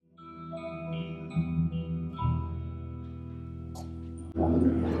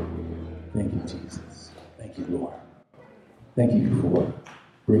Hallelujah. Thank you, Jesus. Thank you, Lord. Thank you for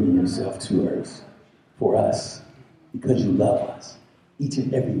bringing yourself to earth for us because you love us, each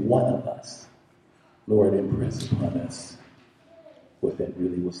and every one of us. Lord, impress upon us what that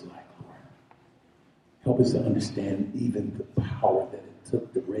really was like, Lord. Help us to understand even the power that it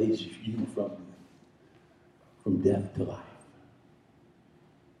took to raise you from death to life.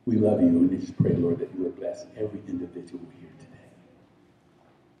 We love you and just pray, Lord, that you would bless every individual here today.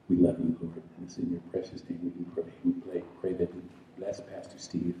 We love you, Lord, and it's in your precious name we do pray. We pray that you bless Pastor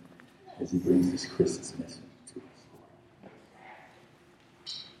Steve as he brings this Christmas message to us, Lord.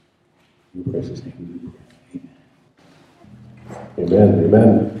 In your precious name we do pray. Amen. Amen.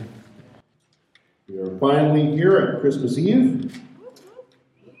 Amen. We are finally here at Christmas Eve.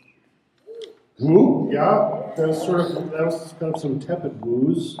 Woo, yeah, that was kind of some tepid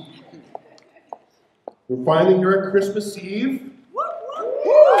woos. We're finally here at Christmas Eve.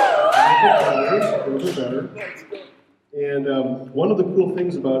 Those are better. And one of the cool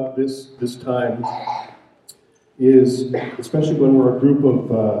things about this time is, especially when we're a group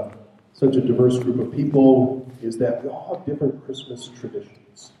of such a diverse group of people, is that we all have different Christmas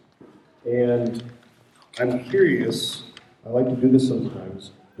traditions. And I'm curious, I like to do this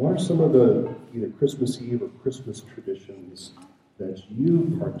sometimes, what are some of the either Christmas Eve or Christmas traditions that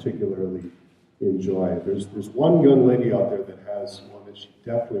you particularly enjoy? There's one young lady out there that has one that she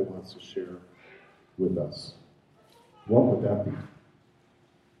definitely wants to share with us. What would that be?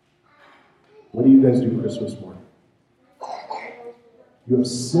 What do you guys do Christmas morning? You have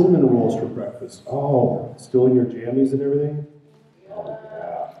cinnamon rolls for breakfast. Oh, still in your jammies and everything? Oh,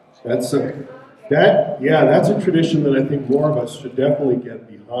 yeah. That's a tradition that I think more of us should definitely get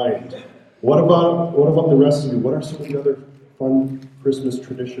behind. What about the rest of you? What are some of the other fun Christmas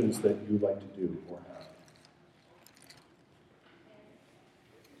traditions that you like to do or have?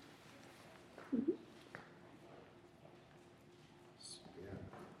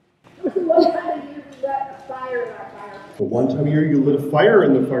 The one time a year you lit a fire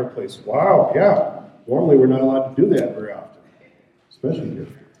in the fireplace. Wow, yeah. Normally we're not allowed to do that very often, especially here.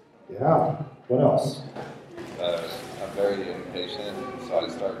 Yeah. What else? I'm very impatient, so I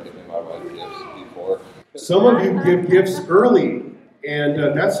start giving my wife gifts before. Some of you give gifts early, and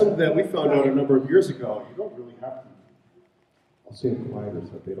that's something that we found out a number of years ago. You don't really have to. I'll say it quieter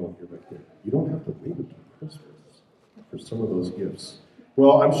so they don't hear back there. You don't have to wait until Christmas for some of those gifts.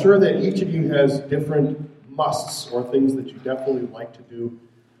 Well, I'm sure that each of you has different musts or things that you definitely like to do.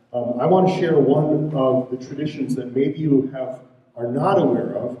 I want to share one of the traditions that maybe you are not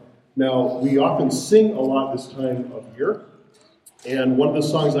aware of. Now, we often sing a lot this time of year, and one of the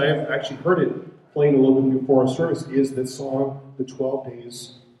songs I have actually heard it playing a little bit before our service is that song, The 12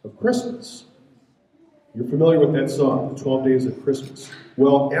 Days of Christmas. You're familiar with that song, The 12 Days of Christmas.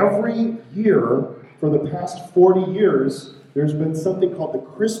 Well, every year for the past 40 years, there's been something called the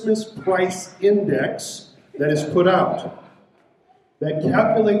Christmas Price Index that is put out that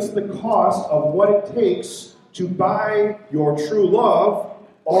calculates the cost of what it takes to buy your true love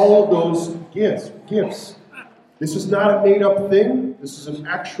all of those gifts. This is not a made-up thing. This is an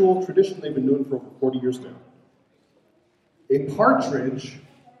actual tradition they've been doing for over 40 years now. A partridge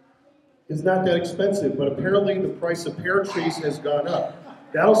is not that expensive, but apparently the price of pear trees has gone up.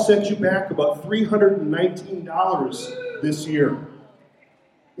 That'll set you back about $319 this year.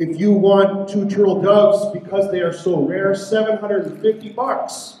 If you want 2 turtle doves, because they are so rare,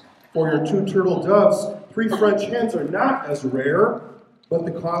 $750 for your 2 turtle doves. 3 French hens are not as rare, but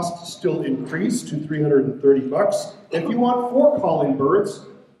the cost still increased to $330. If you want 4 calling birds,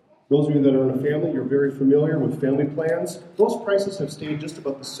 those of you that are in a family, you're very familiar with family plans. Those prices have stayed just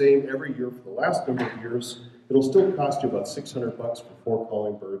about the same every year for the last number of years. It'll still cost you about $600 for 4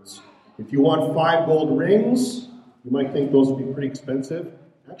 calling birds. If you want 5 gold rings, you might think those would be pretty expensive.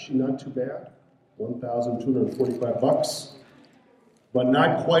 Actually, not too bad. $1,245. But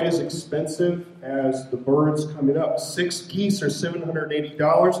not quite as expensive as the birds coming up. 6 geese are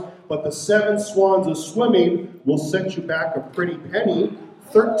 $780, but the 7 swans of swimming will set you back a pretty penny,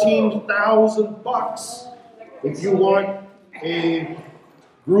 $13,000. If you want a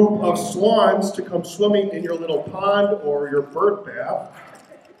group of swans to come swimming in your little pond or your bird bath,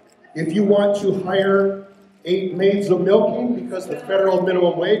 if you want to hire 8 maids of milking because the federal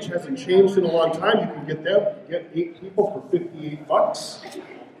minimum wage hasn't changed in a long time, you can get 8 people for $58.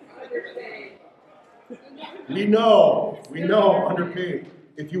 We know, underpaid.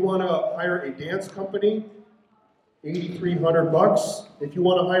 If you want to hire a dance company, $8,300. If you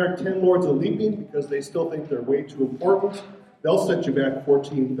want to hire 10 Lords of Leaping because they still think they're way too important, they'll set you back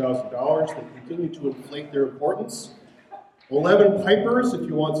 $14,000. They continue to inflate their importance. 11 pipers if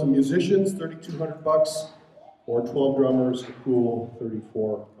you want some musicians, $3,200, or 12 drummers, a cool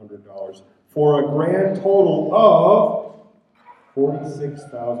 $3,400, for a grand total of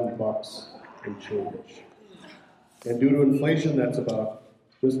 $46,000 and change. And due to inflation, that's about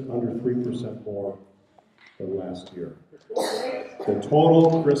just under 3% more than last year. The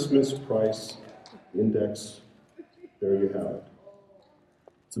total Christmas price index, there you have it.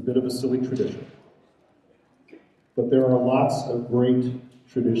 It's a bit of a silly tradition. But there are lots of great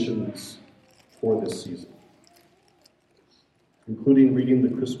traditions for this season, including reading the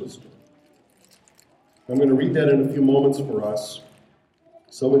Christmas story. I'm going to read that in a few moments for us.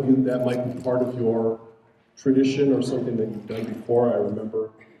 Some of you, that might be part of your tradition or something that you've done before. I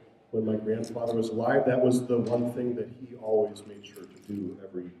remember when my grandfather was alive, that was the one thing that he always made sure to do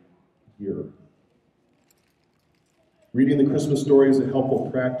every year. Reading the Christmas story is a helpful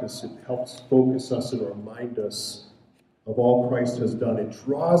practice. It helps focus us and remind us of all Christ has done. It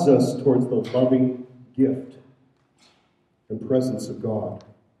draws us towards the loving gift and presence of God,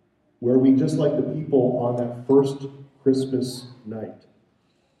 where we, just like the people on that first Christmas night,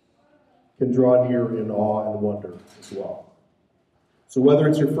 can draw near in awe and wonder as well. So whether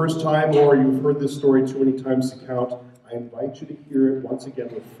it's your first time or you've heard this story too many times to count, I invite you to hear it once again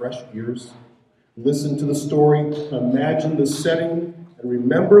with fresh ears. Listen to the story, imagine the setting, and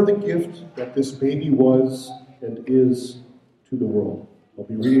remember the gift that this baby was and is to the world. I'll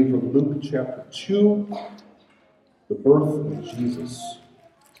be reading from Luke chapter 2, the birth of Jesus.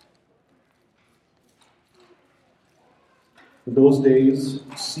 In those days,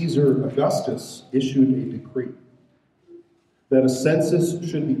 Caesar Augustus issued a decree that a census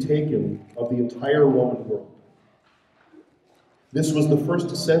should be taken of the entire Roman world. This was the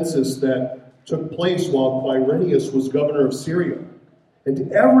first census that took place while Quirinius was governor of Syria,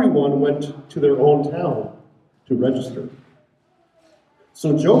 and everyone went to their own town to register.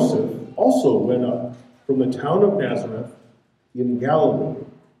 So Joseph also went up from the town of Nazareth in Galilee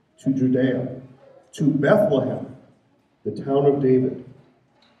to Judea, to Bethlehem, the town of David,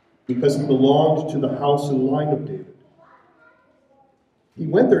 because he belonged to the house and line of David. He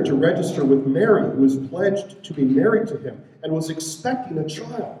went there to register with Mary, who was pledged to be married to him and was expecting a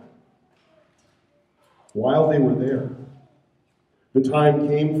child. While they were there, the time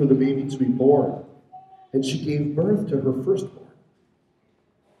came for the baby to be born, and she gave birth to her firstborn,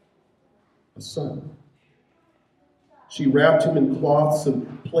 a son. She wrapped him in cloths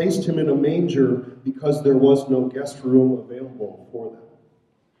and placed him in a manger because there was no guest room available for them.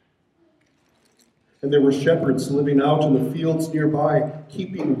 And there were shepherds living out in the fields nearby,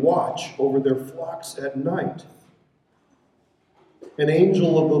 keeping watch over their flocks at night. An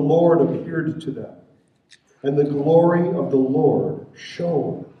angel of the Lord appeared to them, and the glory of the Lord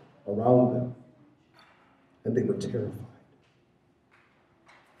shone around them, and they were terrified.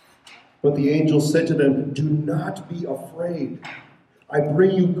 But the angel said to them, "Do not be afraid. I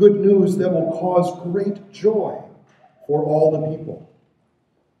bring you good news that will cause great joy for all the people.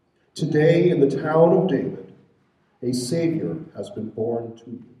 Today in the town of David, a Savior has been born to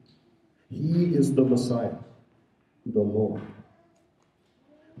you. He is the Messiah, the Lord.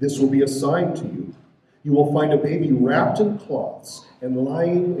 This will be a sign to you. You will find a baby wrapped in cloths and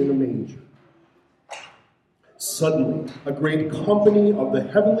lying in a manger." Suddenly, a great company of the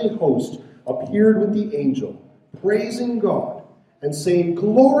heavenly host appeared with the angel, praising God and saying,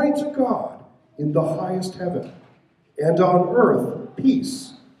 "Glory to God in the highest heaven, and on earth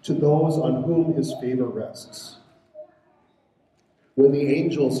peace to those on whom his favor rests." When the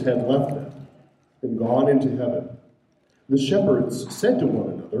angels had left them and gone into heaven, the shepherds said to one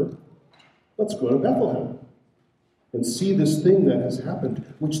another, "Let's go to Bethlehem and see this thing that has happened,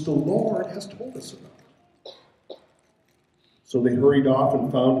 which the Lord has told us about." So they hurried off and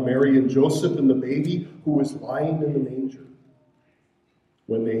found Mary and Joseph and the baby who was lying in the manger.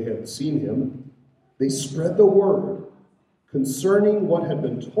 When they had seen him, they spread the word concerning what had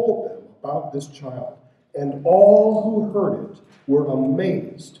been told them about this child, and all who heard it were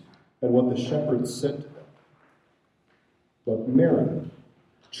amazed at what the shepherds said to them. But Mary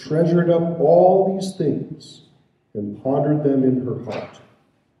treasured up all these things and pondered them in her heart.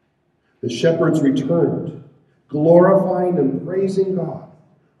 The shepherds returned, glorifying and praising God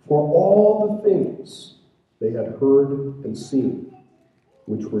for all the things they had heard and seen,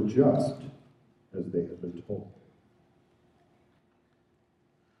 which were just as they had been told.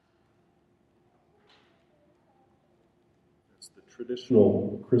 That's the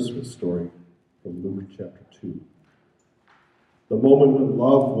traditional Christmas story from Luke chapter 2. The moment when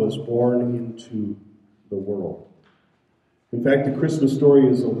love was born into the world. In fact, the Christmas story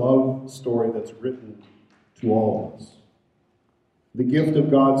is a love story that's written to all of us. The gift of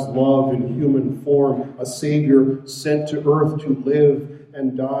God's love in human form, a Savior sent to earth to live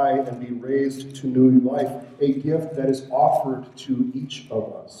and die and be raised to new life, a gift that is offered to each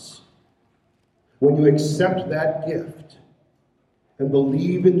of us. When you accept that gift and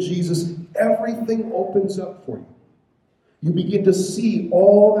believe in Jesus, everything opens up for you. You begin to see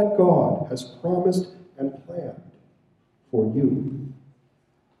all that God has promised and planned for you.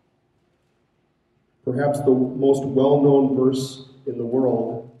 Perhaps the most well-known verse in the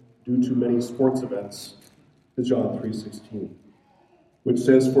world, due to many sports events, is John 3:16, which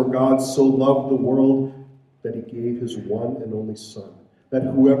says, "For God so loved the world that he gave his one and only Son, that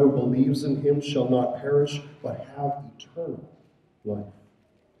whoever believes in him shall not perish, but have eternal life."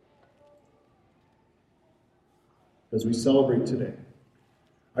 As we celebrate today,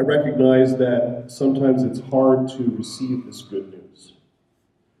 I recognize that sometimes it's hard to receive this good news.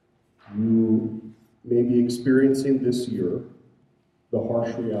 You may be experiencing this year the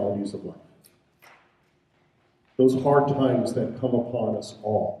harsh realities of life. Those hard times that come upon us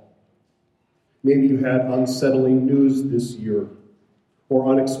all. Maybe you had unsettling news this year, or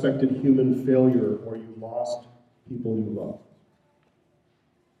unexpected human failure, or you lost people you love.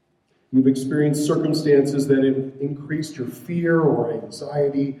 You've experienced circumstances that have increased your fear or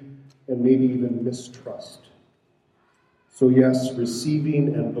anxiety, and maybe even mistrust. So yes,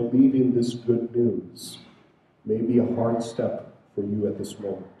 receiving and believing this good news may be a hard step for you at this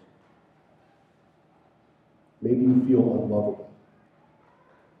moment. Maybe you feel unlovable.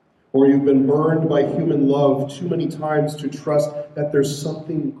 Or you've been burned by human love too many times to trust that there's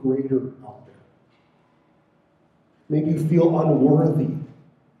something greater out there. Maybe you feel unworthy.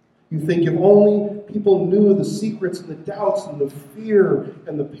 You think if only people knew the secrets and the doubts and the fear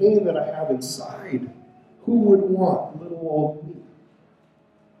and the pain that I have inside, who would want little old me?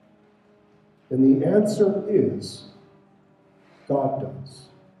 And the answer is, God does.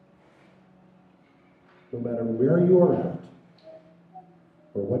 No matter where you are at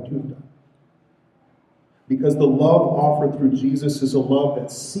or what you've done. Because the love offered through Jesus is a love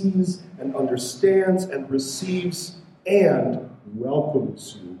that sees and understands and receives and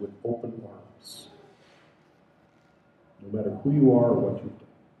welcomes you with open arms. No matter who you are or what you've done.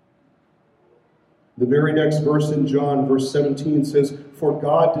 The very next verse in John, verse 17, says, "For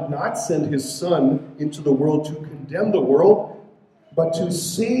God did not send his Son into the world to condemn the world, but to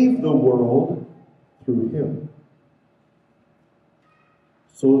save the world through him."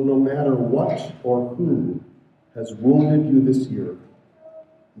 So no matter what or who has wounded you this year,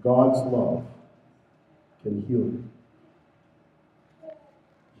 God's love can heal you.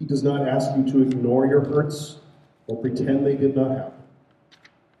 He does not ask you to ignore your hurts or pretend they did not happen.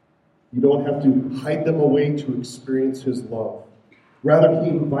 You don't have to hide them away to experience his love. Rather, he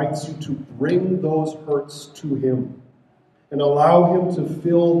invites you to bring those hurts to him and allow him to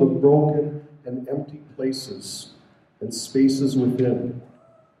fill the broken and empty places and spaces within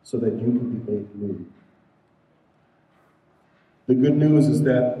so that you can be made new. The good news is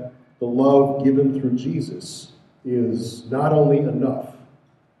that the love given through Jesus is not only enough,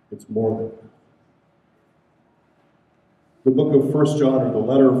 it's more than enough. The book of 1 John, or the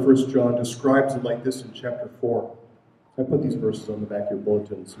letter of 1 John, describes it like this in chapter 4. I put these verses on the back of your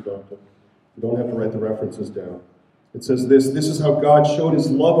bulletin, so you don't have to write the references down. It says this is how God showed his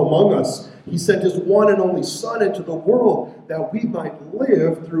love among us. He sent his one and only Son into the world that we might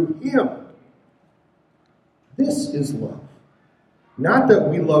live through him. This is love. Not that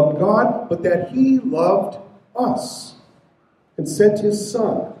we loved God, but that he loved us and sent his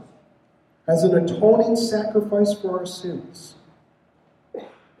Son as an atoning sacrifice for our sins.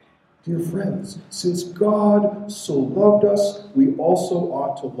 Dear friends, since God so loved us, we also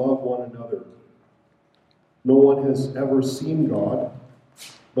ought to love one another. No one has ever seen God,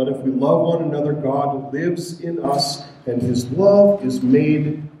 but if we love one another, God lives in us, and his love is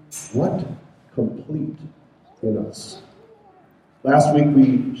made, what? Complete in us. Last week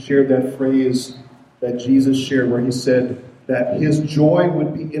we shared that phrase that Jesus shared where he said that his joy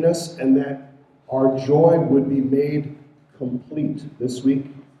would be in us and that our joy would be made complete. This week,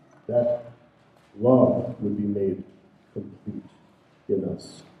 that love would be made complete in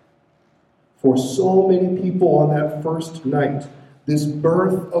us. For so many people on that first night, this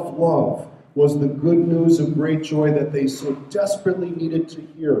birth of love was the good news of great joy that they so desperately needed to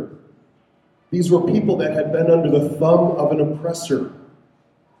hear. These were people that had been under the thumb of an oppressor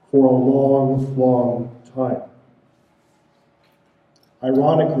for a long, long time.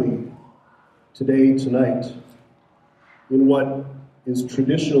 Ironically, tonight, in what is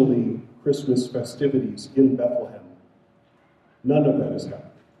traditionally Christmas festivities in Bethlehem, none of that is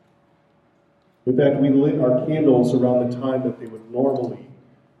happening. In fact, we lit our candles around the time that they would normally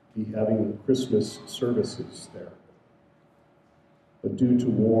be having Christmas services there. But due to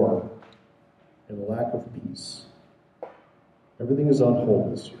war and a lack of peace, everything is on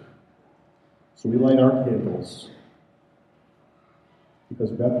hold this year. So we light our candles because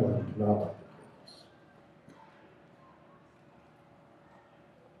Bethlehem cannot light the candles.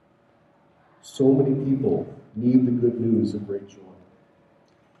 So many people need the good news of great joy.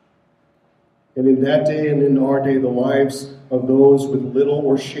 And in that day and in our day, the lives of those with little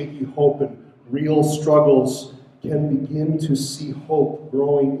or shaky hope and real struggles can begin to see hope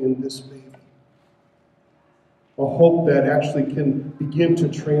growing in this baby. A hope that actually can begin to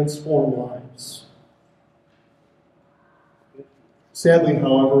transform lives. Sadly,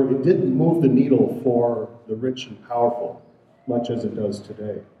 however, it didn't move the needle for the rich and powerful, much as it does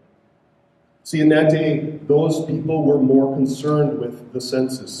today. See, in that day, those people were more concerned with the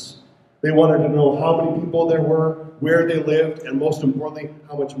census. They wanted to know how many people there were, where they lived, and most importantly,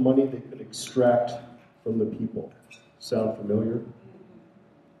 how much money they could extract from the people. Sound familiar?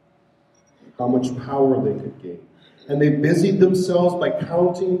 How much power they could gain. And they busied themselves by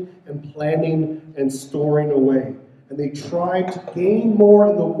counting and planning and storing away. And they tried to gain more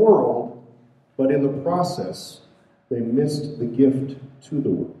in the world, but in the process, they missed the gift to the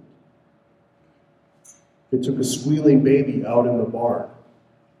world. It took a squealing baby out in the barn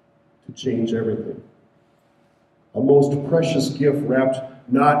to change everything. A most precious gift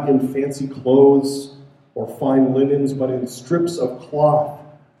wrapped not in fancy clothes or fine linens, but in strips of cloth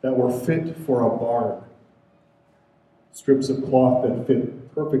that were fit for a barn. Strips of cloth that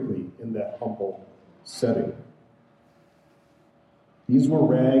fit perfectly in that humble setting. These were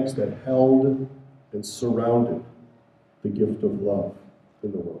rags that held and surrounded the gift of love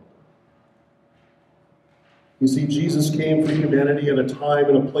in the world. You see, Jesus came for humanity at a time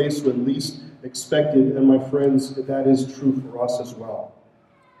and a place when least expected, and my friends, that is true for us as well.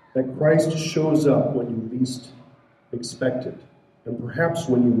 That Christ shows up when you least expect it, and perhaps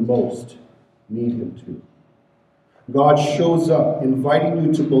when you most need him to. God shows up, inviting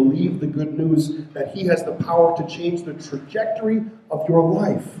you to believe the good news that he has the power to change the trajectory of your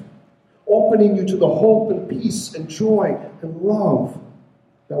life, opening you to the hope and peace and joy and love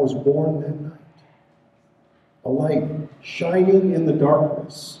that was born that night. A light shining in the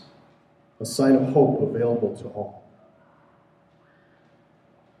darkness, a sign of hope available to all.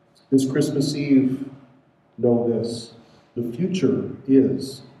 This Christmas Eve, know this, the future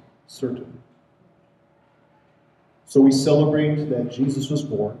is certain. So we celebrate that Jesus was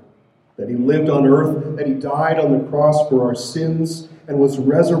born, that he lived on earth, that he died on the cross for our sins, and was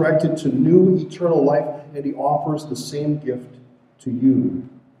resurrected to new eternal life, and he offers the same gift to you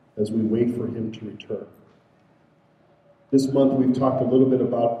as we wait for him to return. This month we've talked a little bit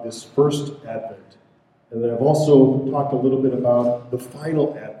about this first Advent, and then I've also talked a little bit about the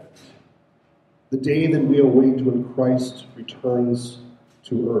final Advent, the day that we await when Christ returns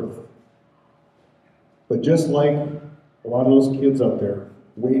to earth. But just like a lot of those kids out there,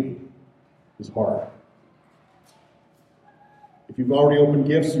 waiting is hard. If you've already opened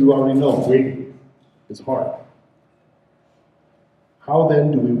gifts, you already know waiting is hard. How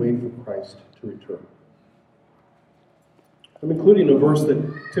then do we wait for Christ to return? I'm including a verse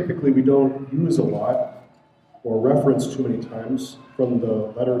that typically we don't use a lot or reference too many times from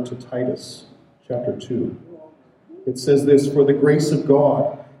the letter to Titus, chapter 2. It says this, "For the grace of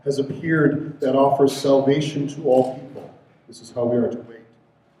God has appeared that offers salvation to all people." This is how we are to wait.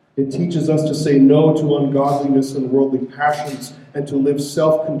 It teaches us to say no to ungodliness and worldly passions and to live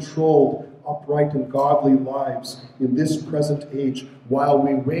self-controlled, upright, and godly lives in this present age while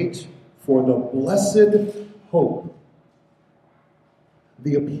we wait for the blessed hope,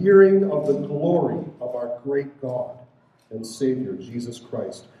 the appearing of the glory of our great God and Savior, Jesus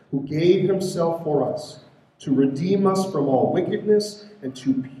Christ, who gave himself for us to redeem us from all wickedness and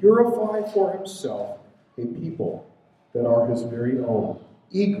to purify for himself a people that are his very own,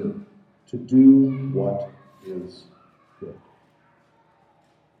 eager to do what is good.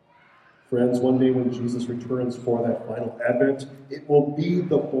 Friends, one day when Jesus returns for that final Advent, it will be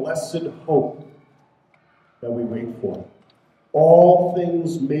the blessed hope that we wait for. All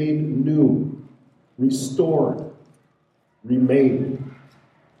things made new, restored, remade.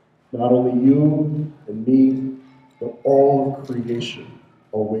 Not only you and me, but all of creation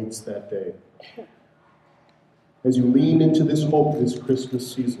awaits that day. As you lean into this hope this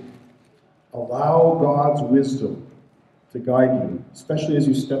Christmas season, allow God's wisdom to guide you, especially as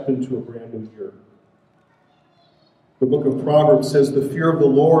you step into a brand new year. The book of Proverbs says, "The fear of the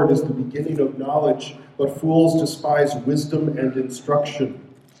Lord is the beginning of knowledge, but fools despise wisdom and instruction."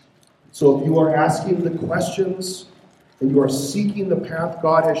 So if you are asking the questions and you are seeking the path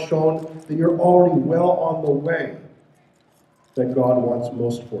God has shown, then you're already well on the way that God wants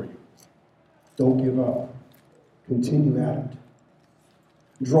most for you. Don't give up. Continue at it.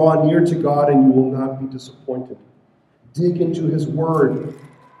 Draw near to God and you will not be disappointed. Dig into His Word.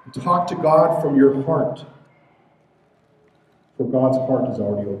 Talk to God from your heart. For God's heart is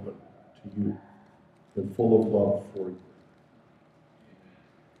already open to you and full of love for you.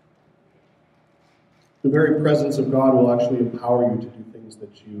 The very presence of God will actually empower you to do things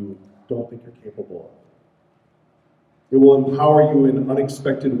that you don't think you're capable of. It will empower you in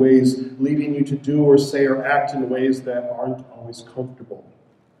unexpected ways, leading you to do or say or act in ways that aren't always comfortable.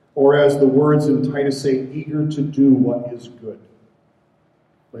 Or as the words in Titus say, eager to do what is good.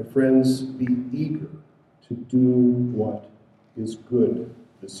 My friends, be eager to do what is good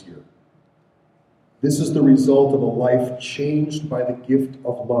this year. This is the result of a life changed by the gift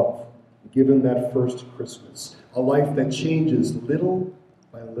of love, given that first Christmas. A life that changes little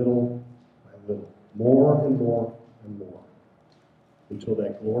by little by little, more and more and more, until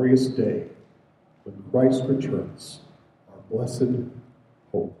that glorious day when Christ returns, our blessed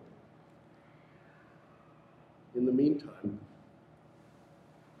hope. In the meantime,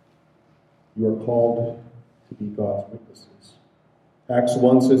 you are called to be God's witnesses. Acts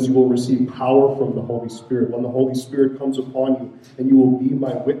 1 says you will receive power from the Holy Spirit when the Holy Spirit comes upon you, and you will be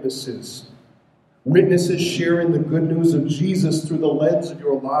my witnesses. Witnesses sharing the good news of Jesus through the lens of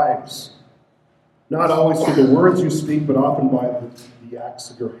your lives. Not always through the words you speak, but often by the acts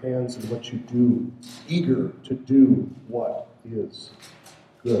of your hands and what you do. Eager to do what is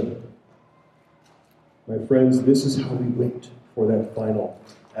good. My friends, this is how we wait for that final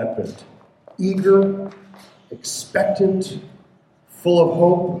Advent. Eager, expectant, full of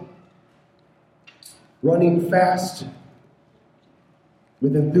hope, running fast,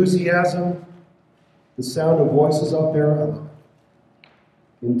 with enthusiasm, the sound of voices out there.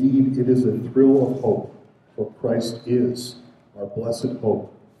 Indeed, it is a thrill of hope, for Christ is our blessed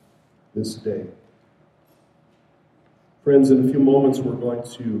hope this day. Friends, in a few moments we're going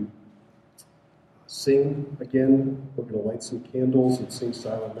to sing again. We're going to light some candles and sing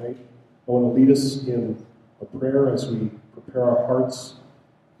Silent Night. I want to lead us in a prayer as we prepare our hearts,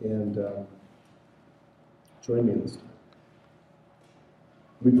 and join me in this time.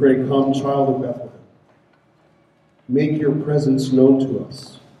 We pray, come, child of Bethlehem. Make your presence known to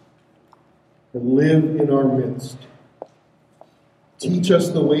us and live in our midst. Teach us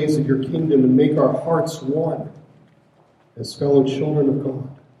the ways of your kingdom and make our hearts one as fellow children of God.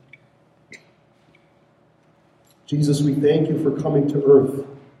 Jesus, we thank you for coming to earth,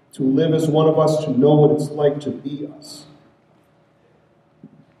 to live as one of us, to know what it's like to be us.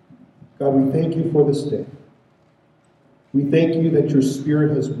 God, we thank you for this day. We thank you that your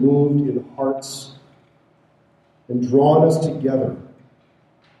Spirit has moved in hearts and drawn us together,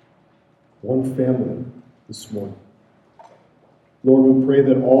 one family, this morning. Lord, we pray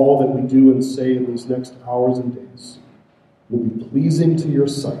that all that we do and say in these next hours and days will be pleasing to your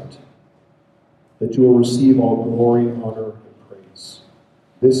sight, that you will receive all glory, honor, and praise,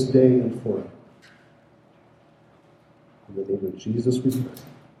 this day and forever. In the name of Jesus we pray.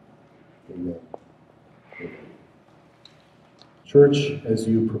 Amen. Amen. Church, as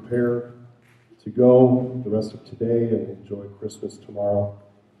you prepare to go the rest of today and enjoy Christmas tomorrow,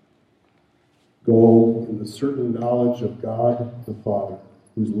 go in the certain knowledge of God the Father,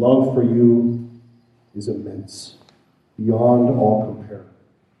 whose love for you is immense, beyond all compare.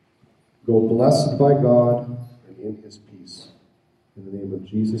 Go blessed by God and in his peace. In the name of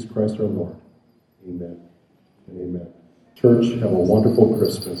Jesus Christ our Lord. Amen and amen. Church, have a wonderful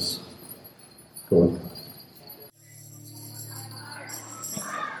Christmas. Go with God.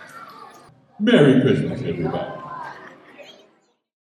 Merry Christmas, everybody.